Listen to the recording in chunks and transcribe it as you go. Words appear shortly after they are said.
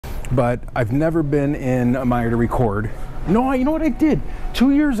but I've never been in a Meijer to record. No, you know what I did?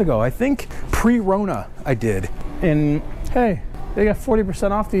 2 years ago, I think pre-Rona I did. And hey, they got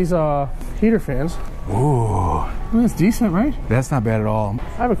 40% off these heater fans. ooh, That's decent, right? that's not bad at all.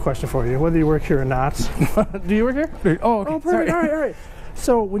 I have a question for you, whether you work here or not. Do you work here? Oh, okay. Oh, perfect. All right.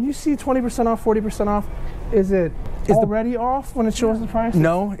 So when you see 20% off, 40% off, is it already off when it shows the price?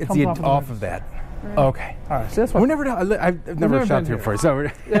 No, it's Comes off of that. Right. Okay. All right. So that's what We never. I've never shopped here before, so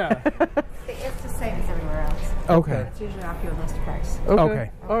yeah. It's the same as everywhere else. Okay. It's usually off your list price.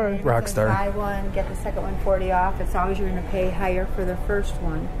 Okay. All right. Rockstar. Buy one, get the second one 40 off. It's always you're going to pay higher for the first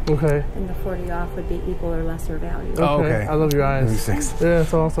one. Okay. And the 40 off would be equal or lesser value. Oh, okay. I love your eyes. 36. Yeah,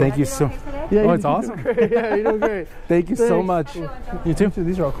 that's awesome. Thank you so. Yeah, Oh, it's awesome. Yeah, you're doing great. Thank you so much. You too.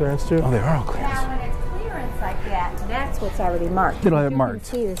 These are all clearance too. Oh, they are all clearance. Now, when it's clearance like that, that's what's already marked. They don't have it You marked.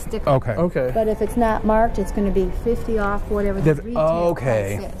 can see the sticker. Okay. Okay. But if it's not marked, it's going to be 50 off whatever the retail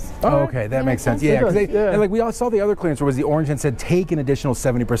okay. price is. All right. Okay, that Does makes that sense. make Yeah, because sense? and like we all saw the other clearance where was the orange and said take an additional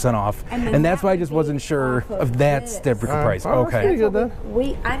 70% off, and that's why I just wasn't sure of that sticker price. Oh, that's Okay. pretty good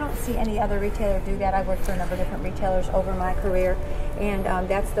then. I don't see any other retailer do that. I've worked for a number of different retailers over my career, and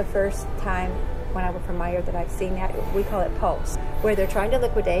that's the first time when I worked for Meijer that I've seen that. We call it post, where they're trying to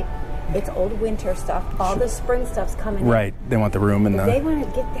liquidate. It's old winter stuff. All the spring stuff's coming in. Right. They want the room and They the. want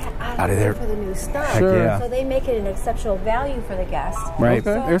to get that out of there for the new stuff. Sure. Yeah. So they make it an exceptional value for the guest. Right.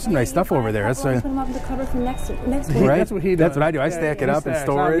 So There's some nice you stuff buy over a there. couple, That's put them up in the cupboard for next week. right. That's what he does. That's what I do. I stack it up and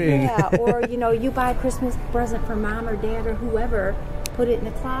store it. Yeah, or you buy a Christmas present for mom or dad or whoever, put it in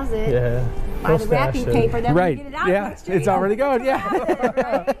the closet. Yeah. Buy the wrapping paper, then Right. we get it out. Yeah. next year, It's already going. Yeah.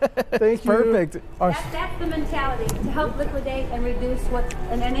 Thank you. Perfect. That's the mentality to help liquidate and reduce what,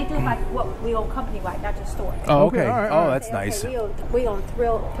 and then they do like what we own company-wide, not just stores. Oh, okay. all right, Oh, all right. that's Say, nice. okay, we own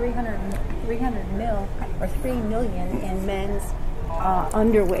 300 mil or 3 million in men's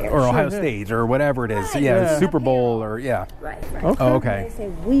underwear. Or Ohio State or whatever it is. Right. Yeah, Yeah. Super Bowl or yeah. Right. Okay. Oh, okay. They say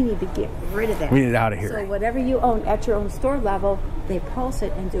we need to get rid of that. We need it out of So here. whatever you own at your own store level, they pulse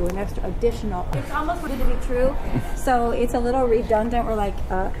it and do an extra additional. It's almost good to be true, so it's a little redundant. We're like,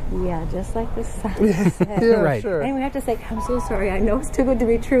 yeah, just like the sign said. Yeah, Right. sure. And we have to say, I'm so sorry, I know it's too good to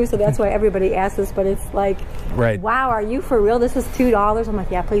be true, so that's why everybody asks us, but it's like, Right. wow, are you for real? This is $2. I'm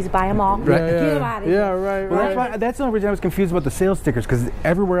like, yeah, please buy them all. Right. Get them out of here. Yeah, right, Well, right. that's the only reason I was confused about the sales stickers, because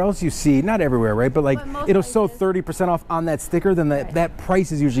everywhere else you see, not everywhere, right? But like But most it'll show places- 30% off on that sticker, then that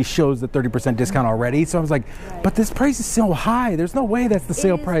price is usually shows the 30% discount already. So I was like, but this price is so high. There's no way that's the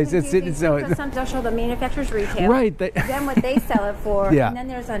sale price. It's Some they'll show the manufacturer's retail. right. Then what they sell it for. Yeah. And then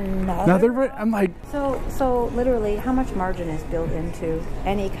there's another. I'm like, So literally, how much margin is built into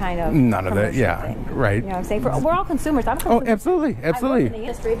any kind of none of that. commercial Yeah, thing? right. You know what I'm saying? We're all consumers. I'm a Oh, consumer. absolutely, I work in the absolutely.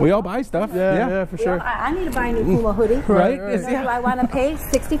 industry. We all buy stuff. Yeah, for sure. I need to buy a new Polo hoodie. Right. Right. You know, do I want to pay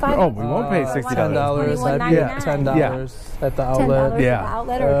 $65? Oh, we won't pay $60. $60. $10. Yeah. $10 at the $10 outlet. at the Yeah.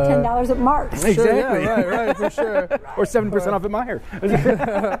 outlet or $10 at Mark's. Exactly. Sure, yeah, right, for sure. Or 7% off at Meijer.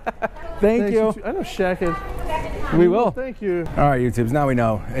 Thank you. I know Shaq is. We will. Thank you. All right, YouTubes. Now we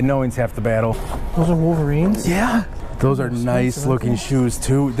know, and knowing's half the battle. Those are Wolverines? Yeah. Those are nice looking shoes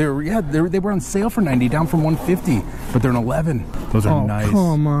too. They were on sale for $90, down from $150, but they're an 11. Those are nice.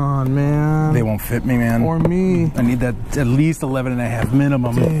 Come on, man. They won't fit me, man. Or me. I need that at least 11 and a half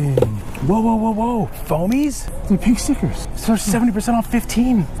minimum. Dang. Whoa. Foamies? The pink stickers. So 70% off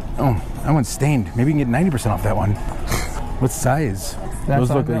 15. Oh, that one's stained. Maybe you can get 90% off that one. What size? Those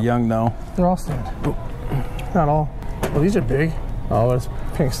look young though. They're all stained. Not all. Well, these are big. Oh, it's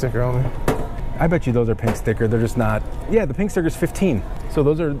pink sticker only. I bet you those are pink sticker. They're just not. Yeah, the pink sticker's 15. So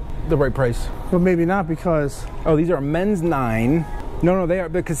those are the right price. But maybe not because. Oh, these are men's 9. No, they are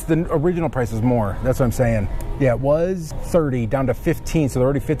because the original price is more. That's what I'm saying. Yeah, it was 30 down to 15, so they're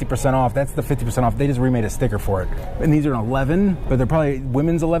already 50% off. That's the 50% off. They just remade a sticker for it. And these are an 11, but they're probably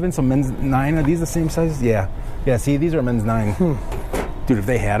women's 11, so men's 9. Are these the same size? Yeah. Yeah, see, these are men's 9. Dude, if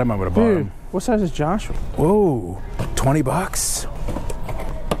they had them, I would have bought them. What size is Joshua? Whoa, $20.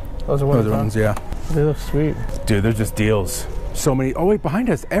 Those are ones, yeah. They look sweet. Dude, they're just deals. So many. Oh, wait, behind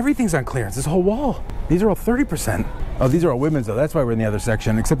us, everything's on clearance. This whole wall. These are all 30%. Oh, these are all women's, though. That's why we're in the other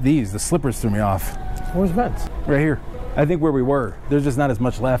section, except these. The slippers threw me off. Where's men's? Right here. I think where we were. There's just not as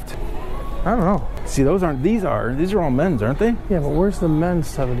much left. I don't know. See, those aren't. These are all men's, aren't they? Yeah, but where's the men's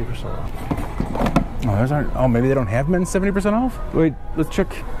 70% off? Oh, those aren't. Oh, maybe they don't have men's 70% off? Wait, let's check.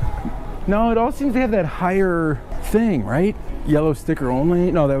 No, it all seems to have that higher thing, right? Yellow sticker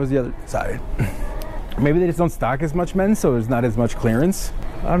only. No, that was the other side. Maybe they just don't stock as much men's, so there's not as much clearance.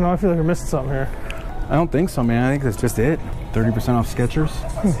 I don't know. I feel like we're missing something here. I don't think so, man. I think that's just it. 30% off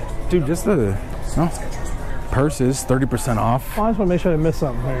Skechers. Dude, just the. No. Purses, 30% off. I just want to make sure I didn't miss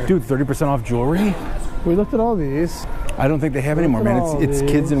something here. Dude, 30% off jewelry. We looked at all these. I don't think they have anymore, man. It's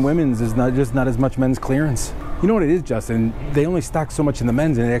kids and women's. It's not as much men's clearance. You know what it is, Justin? They only stock so much in the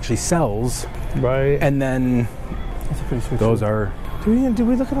men's, and it actually sells. Right. And then That's a pretty sweet those shirt. are. Did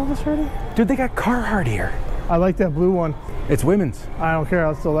we look at all this already? Dude, they got Carhartt here. I like that blue one. It's women's. I don't care.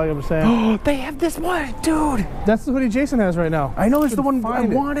 I still like it. I'm saying. Oh, they have this one, dude. That's the hoodie Jason has right now. I know it's the one I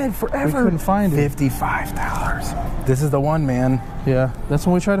wanted forever. We couldn't find it. $55. This is the one, man. Yeah, that's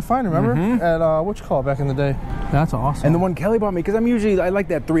when we tried to find it. Remember at what you call it back in the day? That's awesome. And the one Kelly bought me, because I like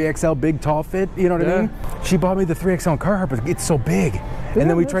that 3XL big tall fit. You know what I mean? She bought me the 3XL Carhartt, but it's so big. And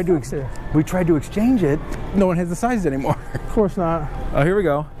then we tried to exchange it. No one has the sizes anymore. Of course not. Oh, here we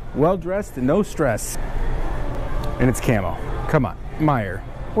go. Well dressed, no stress, and it's camo. Come on, Meijer.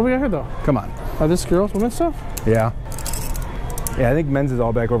 What we got here though? Come on. Are this girls, women's stuff? Yeah. Yeah, I think men's is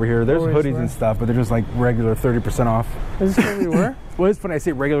all back over here. There's Always hoodies wear. and stuff, but they're just like regular 30% off. Is this what we wear? Well, it's funny, I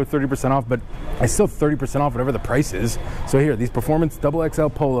say regular 30% off, but I still 30% off whatever the price is. So here, these Performance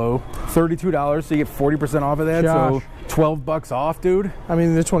XXL Polo, $32, so you get 40% off of that. Josh. So $12 off, dude. I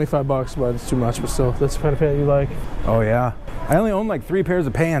mean, they're $25, but it's too much. But still, that's the kind of pant you like. Oh yeah. I only own like 3 pairs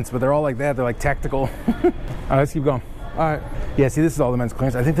of pants, but they're all like that. They're like tactical. All right, let's keep going. All right. Yeah, see, this is all the men's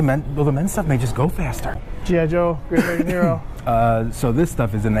clearance. I think the men's stuff may just go faster. G.I. Joe, Great American Hero. So this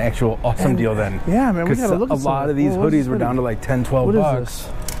stuff is an actual awesome deal then. Yeah, man, we 'Cause gotta look at a lot of these hoodies were down to like 10, 12 What is bucks.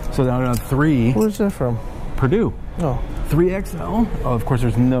 So down to 3. Where's that from? Purdue. Oh. 3XL. Oh, of course,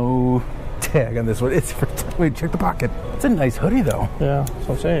 there's no tag on this one. It's for, wait, check the pocket. It's a nice hoodie though. Yeah, that's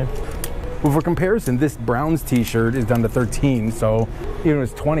what I'm saying. Well, for comparison, this Browns t-shirt is down to 13. So even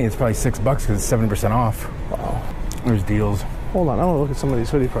if it's 20, it's probably $6 because it's 70% off. Wow. There's deals. Hold on, I want to look at some of these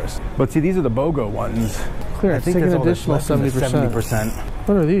hoodie prices. But see, these are the BOGO ones. Clearance, take an additional 70%. 70%.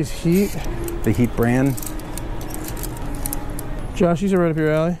 What are these? Heat? The Heat brand. Josh, these are right up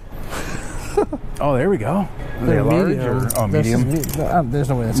your alley. Oh, there we go. Are they They're a large medium. or medium? There's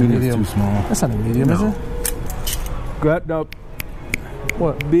no way that's a medium. Too small. That's not a medium, is it? Good. Nope.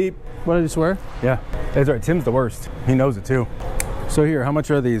 What? Beep. What did you swear? Yeah, that's right. Tim's the worst. He knows it too. So here, how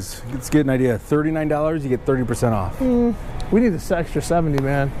much are these? Let's get an idea. $39, you get 30% off. We need this extra 70,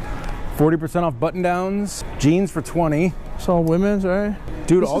 man. 40% off button downs. Jeans for 20. So women's, right?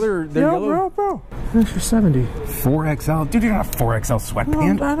 Dude, all their yellow. bro. Extra 70. 4XL. Dude, you're not a 4XL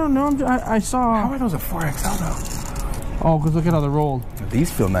sweatpant. No, I don't know. I saw. How are those a 4XL though? Oh, because look at how they're rolled.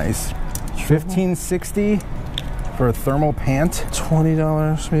 These feel nice. $15.60 for a thermal pant.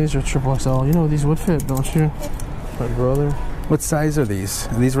 $20. These are triple XL. You know these would fit, don't you? My brother. What size are these?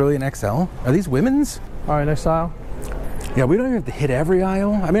 Are these really an XL? Are these women's? All right, next aisle. Yeah, we don't even have to hit every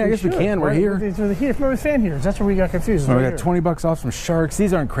aisle. I mean, I guess we can. We're here. These are the here. Remember fan heaters. That's where we got confused. Oh, we got $20 off from Sharks.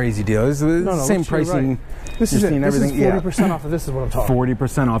 These aren't crazy deals. It's the same pricing. Right. This is it. This is 40% off of this is what I'm talking.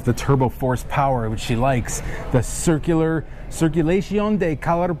 40% off the Turbo Force Power, which she likes. The Circulación de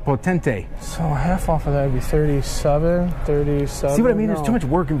Calor Potente. So half off of that would be 37. See what I mean? There's too much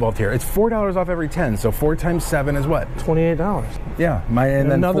work involved here. It's $4 off every 10. So 4 times 7 is what? $28. Yeah. And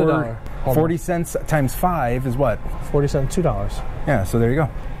then another dollar. 40 cents times 5 is what? 40 cents, $2. Yeah, so there you go.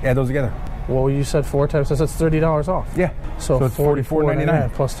 Add those together. Well, you said 4 times, so that's $30 off. Yeah. So it's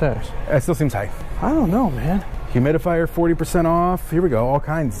 $44.99 plus tax. That still seems high. I don't know, man. Humidifier, 40% off. Here we go, all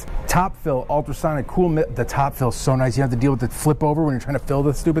kinds. Top fill, ultrasonic, cool. The top fill's so nice. You have to deal with the flip over when you're trying to fill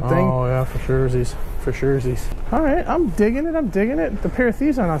the stupid thing. Oh, yeah, for surezies. For surezies. All right, I'm digging it. The pair of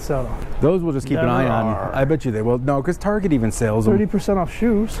thieves are not selling. Those we'll just keep an eye on. I bet you they will. No, because Target even sells them. 30% off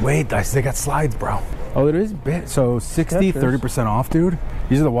shoes. Wait, they got slides, bro. Oh, it is bit. So 60, 30% off, dude.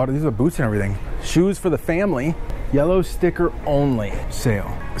 These are the boots and everything. Shoes for the family. Yellow sticker only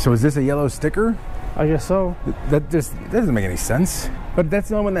sale. So is this a yellow sticker? I guess so. That doesn't make any sense. But that's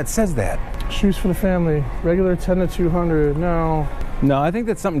the only one that says that. Shoes for the family. Regular 10 to 200. No. No, I think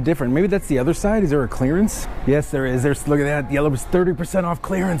that's something different. Maybe that's the other side. Is there a clearance? Yes, there is. Look at that. Yellow was 30% off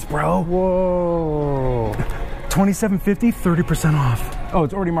clearance, bro. Whoa. $27.50, 30% off. Oh,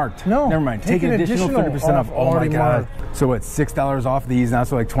 it's already marked. No. Never mind. Take an additional 30% off. Oh my God. So what, $6 off these now,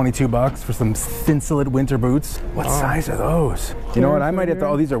 so like $22 for some Thinsulate winter boots. What size are those? You know what, I might have to,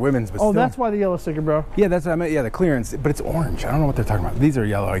 oh, these are women's, but still. That's why the yellow sticker, bro. Yeah, that's what I meant, yeah, the clearance, but it's orange. I don't know what they're talking about. These are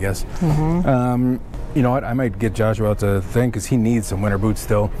yellow, I guess. You know what, I might get Joshua out to think, because he needs some winter boots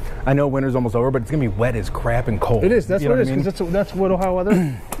still. I know winter's almost over, but it's going to be wet as crap and cold. It is, that's what it is, because that's what Ohio weather.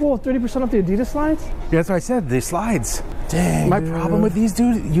 Whoa, 30% off the Adidas slides? Yeah, that's what I said, the slides. Dang, My dude. problem with these,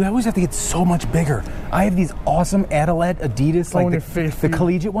 dude, you always have to get so much bigger. I have these awesome Adilet Adidas, like the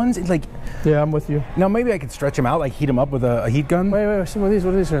collegiate ones. It's like, yeah, I'm with you. now maybe I could stretch them out, like heat them up with a heat gun. Wait, some of these.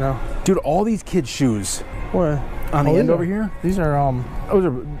 What are these right now? Dude, all these kids' shoes What? on the end over here. These are Those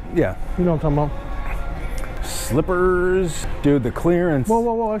are, yeah. You know what I'm talking about. Slippers, dude, the clearance.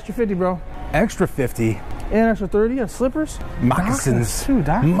 Whoa, extra 50, bro. Extra 50. And extra 30 on slippers? Moccasins. Dude,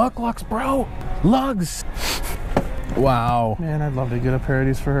 Mucklucks, bro. Lugs. Wow. Man, I'd love to get a pair of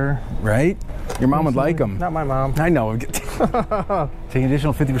these for her. Right? Your mom would like them. Not my mom. I know. Take an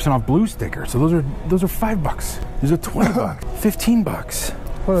additional 50% off blue sticker. So those are $5. These are $20. $15.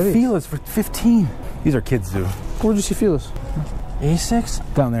 What are these? Feelers for 15. These are kids, dude. Where'd you see Feelers?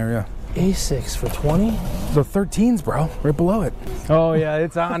 A6? Down there, yeah. A6 for 20? The 13s, bro. Right below it. Oh, yeah,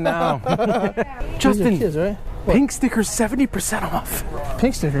 it's on now. Justin, kids, right? pink stickers 70% off.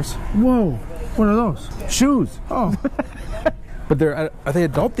 Pink stickers? Whoa. What are those? Shoes. Oh. But are they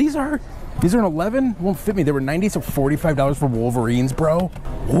adult? These are an 11. Won't fit me. They were 90, so $45 for Wolverines, bro.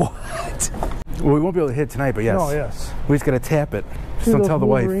 What? Well, we won't be able to hit tonight, but yes. Oh, yes. We just gotta tap it. Just don't tell the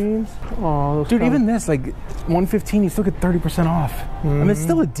wife. Oh, dude, even this, like 115, you still get 30% off. I mean, it's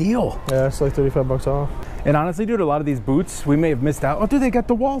still a deal. Yeah, it's like $35 off. And honestly, dude, a lot of these boots we may have missed out. Oh, dude, they got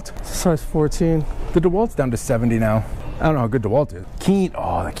DeWalt. Size 14. The DeWalt's down to 70 now. I don't know how good DeWalt is.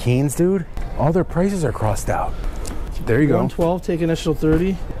 Oh, the Keens, dude. All their prices are crossed out. There you go. 112, take an initial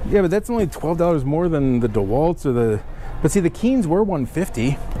 30. Yeah, but that's only $12 more than the DeWalt's or the. But see, the Keens were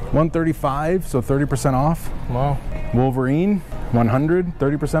 150, 135, so 30% off. Wow. Wolverine, 100,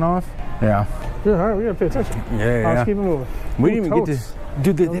 30% off. Yeah. Yeah, all right, we gotta pay attention. Yeah. Let's keep it moving. We didn't even get to.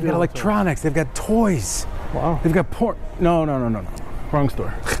 Dude, they've got electronics. They've got toys. Wow. They've got porn. No. Wrong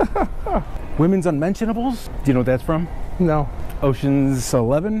store. Women's Unmentionables. Do you know what that's from? No. Ocean's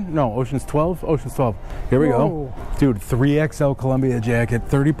 11? No, Ocean's 12? Ocean's 12. Here we go. Dude, 3XL Columbia jacket,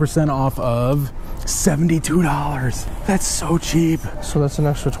 30% off of $72. That's so cheap. So that's an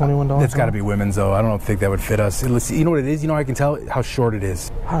extra $21. That's got to be women's, though. I don't think that would fit us. You know what it is? You know, I can tell how short it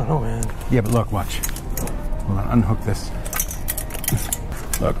is. I don't know, man. Yeah, but look, watch. Hold on, unhook this.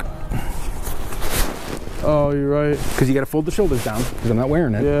 Look. Oh, you're right. Because you got to fold the shoulders down, because I'm not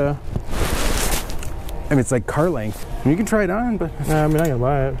wearing it. Yeah. I mean, it's like car length. You can try it on, but... Nah, I mean, I can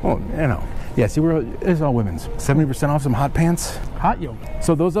buy it. Oh, you know. Yeah, see, it's all women's. 70% off some hot pants. Hot yoke.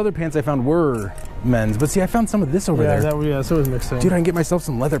 So those other pants I found were men's. But see, I found some of this over there. So it was mixed in. Dude, I can get myself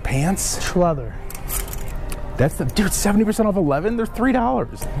some leather pants. Leather. That's the... Dude, 70% off 11? They're $3.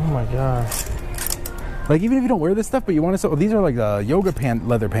 Oh, my gosh. Like, even if you don't wear this stuff, but you want to... Oh, these are like yoga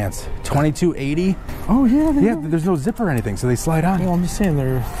leather pants. $22.80. Oh, yeah. Yeah, there's no zip or anything, so they slide on. Well, I'm just saying,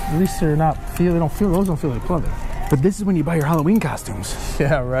 at least they're not... Those don't feel like leather. But this is when you buy your Halloween costumes.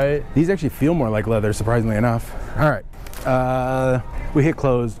 Yeah, right. These actually feel more like leather, surprisingly enough. All right. We hit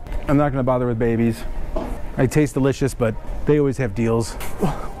closed. I'm not going to bother with babies. They taste delicious, but they always have deals.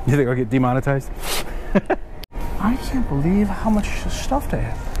 You think I'll get demonetized? I can't believe how much stuff they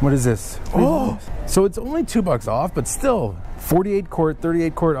have. What is this? Oh, so it's only $2 off, but still 48 quart,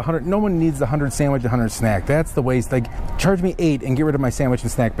 38 quart, 100. No one needs the 100 sandwich, 100 snack. That's the waste. Like, charge me 8 and get rid of my sandwich and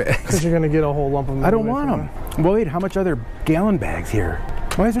snack bags. Because you're gonna get a whole lump of them. I don't want them. Well, wait, how much are their gallon bags here?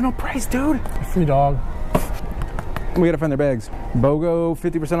 Why is there no price, dude? Free dog. We gotta find their bags. BOGO,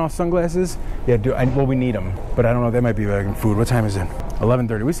 50% off sunglasses. Yeah, well, we need them, but I don't know. That might be like food. What time is it?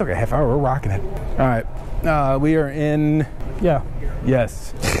 11:30. We still got a half hour. We're rocking it. All right. We are in. Yeah.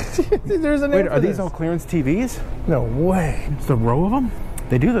 Yes. There's a name. Wait, are these all clearance TVs? No way. It's a row of them?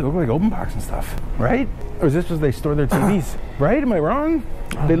 They do. They look like open box and stuff, right? Or is this just they store their TVs? Right? Am I wrong?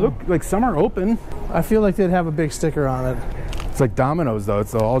 They look like some are open. I feel like they'd have a big sticker on it. It's like Domino's, though.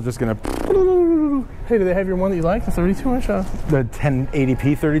 It's all just gonna. Hey, do they have your one that you like? The 32 inch? The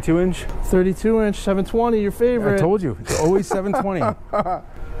 1080p 32 inch? 32 inch, 720, your favorite. I told you. It's always 720.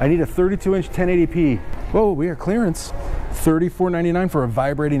 I need a 32 inch 1080p. Whoa, we are clearance. $34.99 for a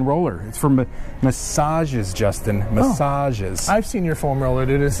vibrating roller. It's for massages, Justin. Massages. I've seen your foam roller. It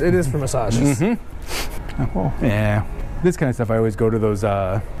is for massages. Mm-hmm. Oh. Yeah. This kind of stuff, I always go to those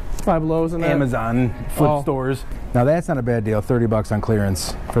Five Lowe's and Amazon flip stores. Now that's not a bad deal. $30 on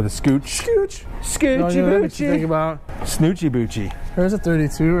clearance for the Scooch. Scoochie Boochie. Think about Snoochie Boochie. There's a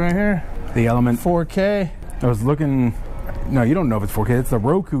 32 right here. The Element 4K. I was looking. No, you don't know if it's 4K. It's the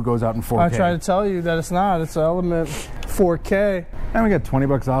Roku goes out in 4K. I tried to tell you that it's not. It's an Element 4K. And we got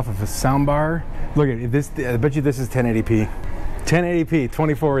 $20 off of a sound bar. Look at this. I bet you this is 1080p. 1080p,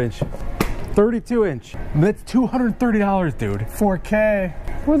 24 inch. 32 inch. That's $230, dude. 4K.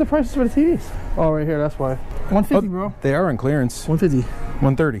 What are the prices for the TVs? Oh, right here. That's why. 150, bro. They are on clearance. 150.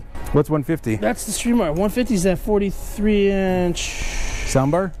 130. What's 150? That's the Streamart. 150 is that 43-inch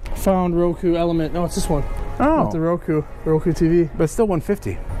Soundbar? found Roku Element. No, it's this one. Oh. Not the Roku TV. But it's still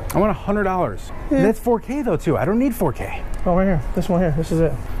 150. I want $100. Yeah. That's 4K though too. I don't need 4K. Oh, right here. This one here. This is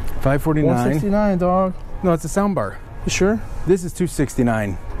it. 549. 169, dog. No, it's a soundbar. You sure? This is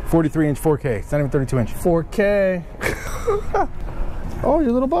 269. 43-inch 4K. It's not even 32-inch. 4K. Oh,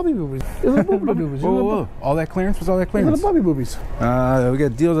 your little bubby boobies. Your little bubby boobies. Whoa. All that clearance? What's all that clearance? Little bubby boobies. We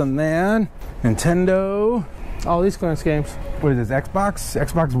got deals on that. Nintendo. All these clearance games. What is this? Xbox?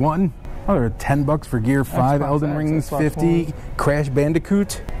 Xbox One? Oh, they're $10 for Gear 5. Xbox Elden X, Rings Xbox 50. One. Crash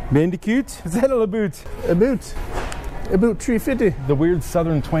Bandicoot. Bandicoot? Is that a boot? A boot. A boot 350. The Weird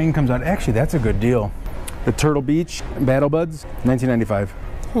Southern Twain comes out. Actually, that's a good deal. The Turtle Beach Battle Buds, $19.95.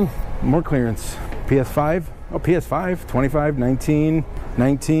 More clearance. PS5. Oh, PS5. 25, 19,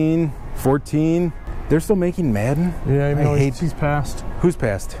 19, 14. They're still making Madden? Yeah, even though hate... he's passed. Who's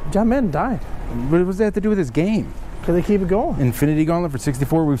passed? John Madden died. What does that have to do with this game? Because they keep it going. Infinity Gauntlet for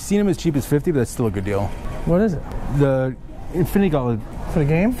 64. We've seen them as cheap as 50, but that's still a good deal. What is it? The Infinity Gauntlet. For the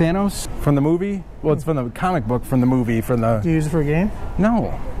game? Thanos from the movie. Well, it's from the comic book from the movie. From the. Do you use it for a game?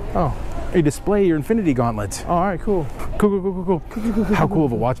 No. Oh. You display your Infinity Gauntlet. Oh, all right, cool. Cool. How cool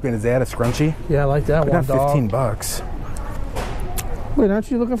of a watch band is that? A scrunchie? Yeah, I like that But one, not $15. dog. Wait,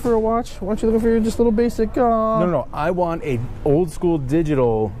 aren't you looking for a watch? Why aren't you looking for your just little basic... No. I want a old school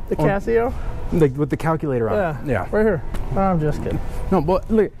digital. The Casio? Like with the calculator on. Yeah. Right here. No, I'm just kidding. No, but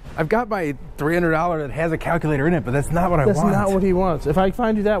look, I've got my $300 that has a calculator in it, but that's not what I want. That's not what he wants. If I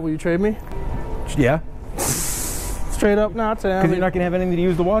find you that, will you trade me? Yeah. Straight up, not Sam. Because you're not going to have anything to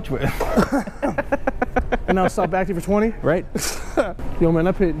use the watch with. And I'll sell back to you for 20? Right. Yo, man,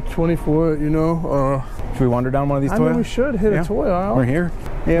 I paid 20 for it, you know. Should we wander down one of these toy I aisles? mean, we should hit a toy aisle. We're here.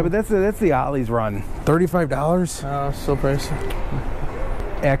 Yeah, but that's the Ollie's run. $35. Oh, it's so pricey.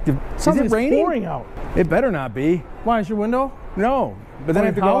 Active. Something Is it raining? pouring out. It better not be. Why, is your window? No, but then I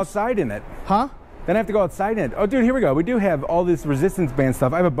have to go house? outside in it. Huh? Then I have to go outside in it. Oh, dude, here we go. We do have all this resistance band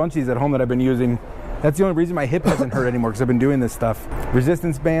stuff. I have a bunch of these at home that I've been using. That's the only reason my hip hasn't hurt anymore, because I've been doing this stuff.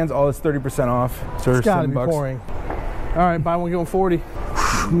 Resistance bands, all this 30% off. So It's gotta be $7. pouring. All right, buy one, get one 40.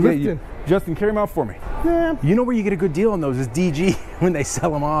 Yeah, Justin, carry them out for me. Yeah. You know where you get a good deal on those is DG when they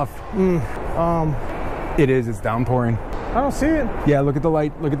sell them off. It is. It's downpouring. I don't see it. Yeah, look at the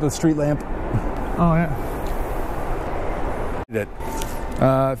light. Look at the street lamp. Oh, yeah.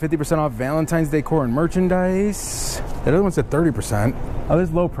 50% off Valentine's Decor and merchandise. That other one's at 30%. Oh,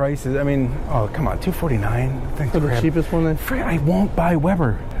 there's low prices. I mean, oh, come on, $249. For the cheapest one then? I won't buy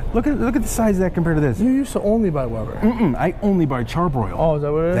Weber. Look at the size of that compared to this. You used to only buy Weber. I only buy Charbroil. Oh, is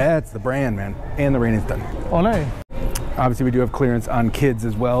that what it is? That's the brand, man. And the rain is done. Oh, no. Obviously, we do have clearance on kids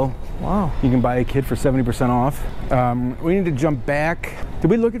as well. Wow. You can buy a kid for 70% off. We need to jump back. Did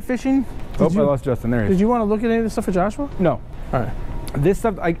we look at fishing? I lost Justin. There he is. Did you want to look at any of the stuff for Joshua? No. All right. This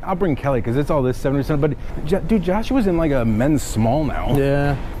stuff, I'll bring Kelly because it's all this 70%. But dude, Joshua's in like a men's small now.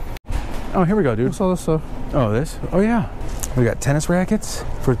 Yeah. Oh, here we go, dude. What's all this stuff? Oh, this? Oh, yeah. We got tennis rackets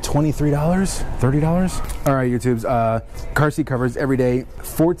for $23, $30. All right, YouTubes. Car seat covers every day,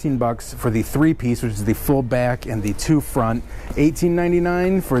 $14 for the 3-piece, which is the full back and the 2 front.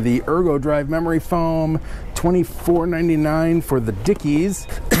 $18.99 for the Ergo Drive memory foam. $24.99 for the Dickies.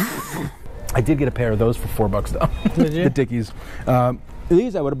 I did get a pair of those for $4 though. Did you? The Dickies.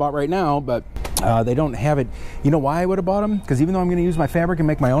 These I would have bought right now, but they don't have it. You know why I would have bought them? Because even though I'm going to use my fabric and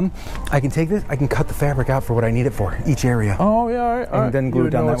make my own, I can take this, I can cut the fabric out for what I need it for, each area. Oh, yeah, all right. And then glue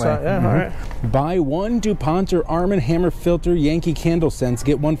it down that way. Yeah, all right. Buy one DuPont or Arm & Hammer filter Yankee candle scents,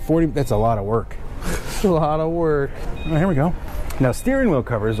 get 140. That's a lot of work. It's a lot of work. Oh, here we go. Now, steering wheel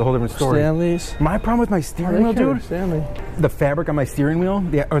cover is a whole different story. Stanley's. My problem with my steering wheel, dude, Stanley. the fabric on my steering wheel,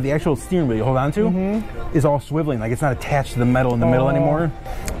 the actual steering wheel you hold on to, is all swiveling. Like it's not attached to the metal in the middle anymore.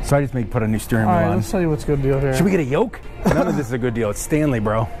 So I just put a new steering wheel on. Let's tell you what's a good deal here. Should we get a yoke? None of this is a good deal. It's Stanley,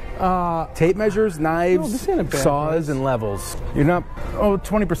 bro. Tape measures, knives, this ain't a bad saws, price. and levels. You're not. Oh,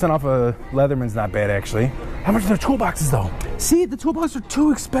 20% off a Leatherman's not bad actually. How much are their toolboxes though? See, the toolboxes are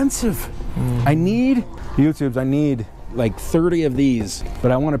too expensive. I need like 30 of these,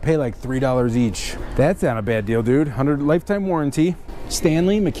 but I want to pay like $3 each. That's not a bad deal, dude. 100 lifetime warranty.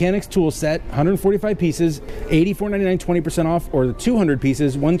 Stanley Mechanics tool set, 145 pieces, $84.99, 20% off, or the 200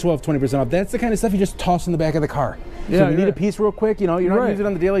 pieces, $112, 20% off. That's the kind of stuff you just toss in the back of the car. Yeah, so you need a piece real quick, you know, you're not using it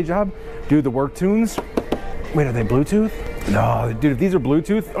on the daily job. Dude, the work tunes. Wait, are they Bluetooth? No, dude, if these are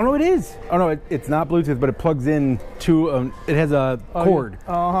Bluetooth, oh no, it is. Oh no, it's not Bluetooth, but it plugs in to, it has a cord.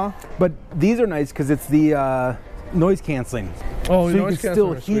 Yeah. But these are nice because it's the noise canceling. Oh, so you can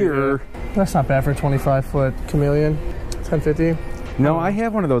still hear. That's not bad for a 25-foot Chameleon. 1050. No, I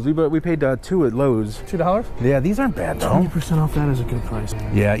have one of those. We paid 2 at Lowe's. $2? Yeah, these aren't bad though. 20% off, that is a good price.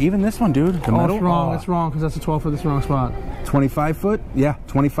 Yeah, even this one, dude. The metal. It's wrong. It's wrong because that's a 12 foot. That's the wrong spot. 25 foot? Yeah,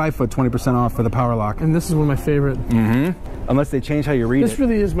 25 foot, 20% off for the power lock. And this is one of my favorite. Unless they change how you read it. This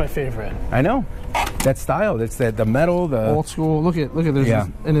really is my favorite. I know. That style. It's the metal, the old school. Look at there's this,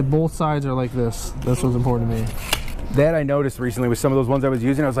 and then both sides are like this. That's what's important to me. That I noticed recently with some of those ones I was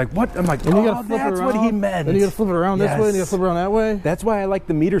using. I was like, what? I'm like, and you gotta flip that's it around. What he meant. Then you gotta flip it around this way, and you gotta flip it around that way. That's why I like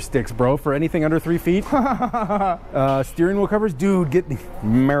the meter sticks, bro, for anything under 3 feet. Steering wheel covers, dude, get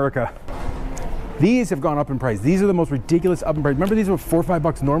America. These have gone up in price. These are the most ridiculous up in price. Remember these were $4 or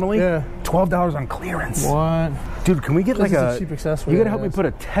 $5 normally? Yeah. $12 on clearance. What? Dude, can we get like a cheap accessory? You gotta help me put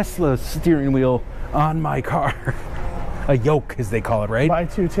a Tesla steering wheel on my car. A yoke, as they call it, right? Buy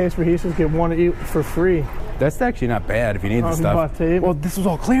 2 tapes for adhesives, get 1 for free. That's actually not bad if you need the stuff. Bought tape. Well, this was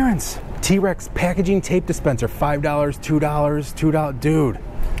all clearance. T-Rex packaging tape dispenser, $5, $2. Dude,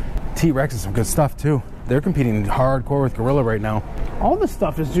 T-Rex is some good stuff too. They're competing hardcore with Gorilla right now. All this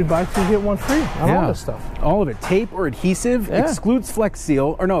stuff is, dude, buy 2, get 1 free. All this stuff. All of it. Tape or adhesive, excludes Flex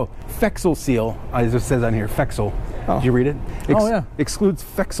Seal, or no, Fexel Seal, as it says on here, Fexel. Did you read it? Excludes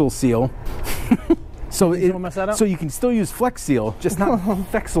Fexel Seal. So you can still use Flex Seal, just not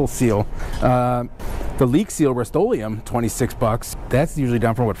Fexel Seal. The Leak Seal Rust-Oleum, $26. That's usually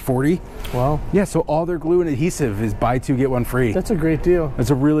down from what, 40? Wow. Yeah, so all their glue and adhesive is buy 2 get 1 free. That's a great deal.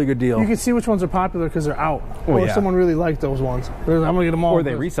 It's a really good deal. You can see which ones are popular because they're out, or someone really liked those ones. I'm gonna get them all. Or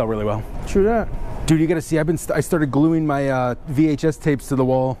they resell really well. True that. Dude, you gotta see. I started gluing my VHS tapes to the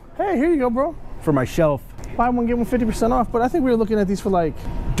wall. Hey, here you go, bro. For my shelf. Buy one, get one 50% off. But I think we were looking at these for like.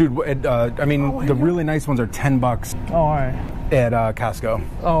 Dude, I mean, the really nice ones are $10. Oh, all right. At Costco.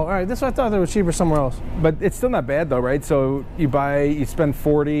 Oh, all right. That's why I thought they were cheaper somewhere else. But it's still not bad though, right? So you spend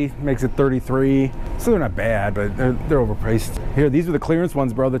 40, makes it 33. So they're not bad, but they're overpriced. Here, these are the clearance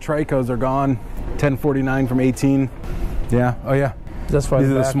ones, bro. The Tricos are gone. $10.49 from 18. Yeah. Oh yeah. That's why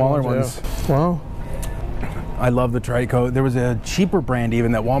these are the smaller ones. Wow. I love the Trico. There was a cheaper brand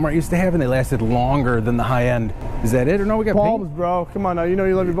even that Walmart used to have, and they lasted longer than the high end. Is that it, or no? We got bulbs, paint? Bro. Come on now, you know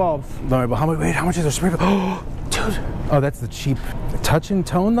you love your bulbs. No, but how much is their spray? Oh, dude. Oh, that's the cheap touch and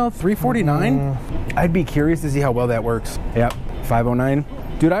tone though. $3.49. I'd be curious to see how well that works. Yep,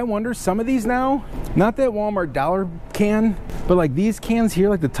 $5.09. Dude, I wonder some of these now. Not that Walmart dollar can, but like these cans here,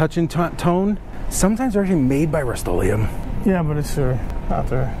 like the touch and tone. Sometimes they're actually made by Rust-Oleum. Yeah, but it's not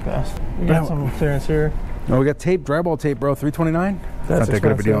their best. You got some clearance here. Oh, we got tape, drywall tape, bro. $3.29. That's not that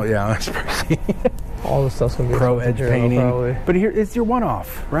good of a deal. Yeah, that's pricey. All this stuff's gonna be pro edge painting. Probably. But here, it's your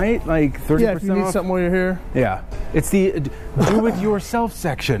one-off, right? Like 30% Yeah, if you need off. something while you're here. Yeah, it's the do-it-yourself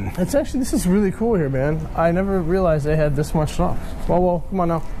section. It's actually, this is really cool here, man. I never realized they had this much stuff. Well, come on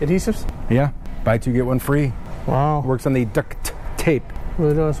now. Adhesives? Yeah, buy 2 get 1 free. Wow. Works on the duct tape.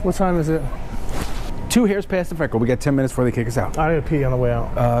 Really does. What time is it? 2 hairs past the freckle. We got 10 minutes before they kick us out. I gotta pee on the way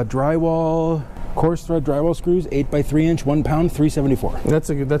out. Drywall. Coarse thread drywall screws, 8x3 inch, 1 pound, $3.74.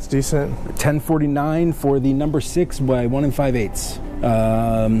 That's decent. $10.49 for the number 6 by 1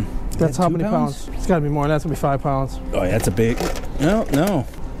 5/8. That's how many pounds? It's got to be more. That's gonna be 5 pounds. Oh, yeah, that's a big. No.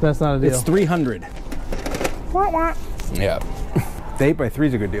 That's not a deal. It's 300. Yeah. The 8x3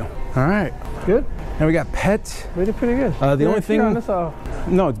 is a good deal. All right. Good. Now we got pet. We did pretty good. The only thing.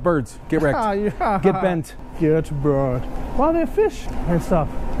 No, it's birds. Get wrecked. Get bent. Get broad. Wow, they have fish and stuff.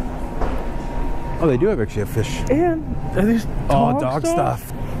 Oh, they do actually have fish. And are these dog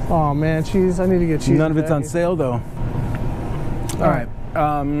stuff. Oh man, cheese. I need to get cheese. None of it's on sale though. All right.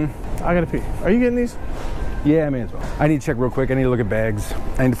 I gotta pee. Are you getting these? Yeah, I may as well. I need to check real quick. I need to look at bags.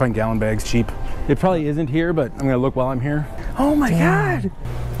 I need to find gallon bags cheap. It probably isn't here, but I'm gonna look while I'm here. Oh my God.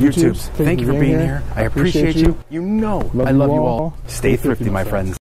 YouTubes, thank you for being here. I appreciate you. You know I love you all. Stay thrifty, my friends.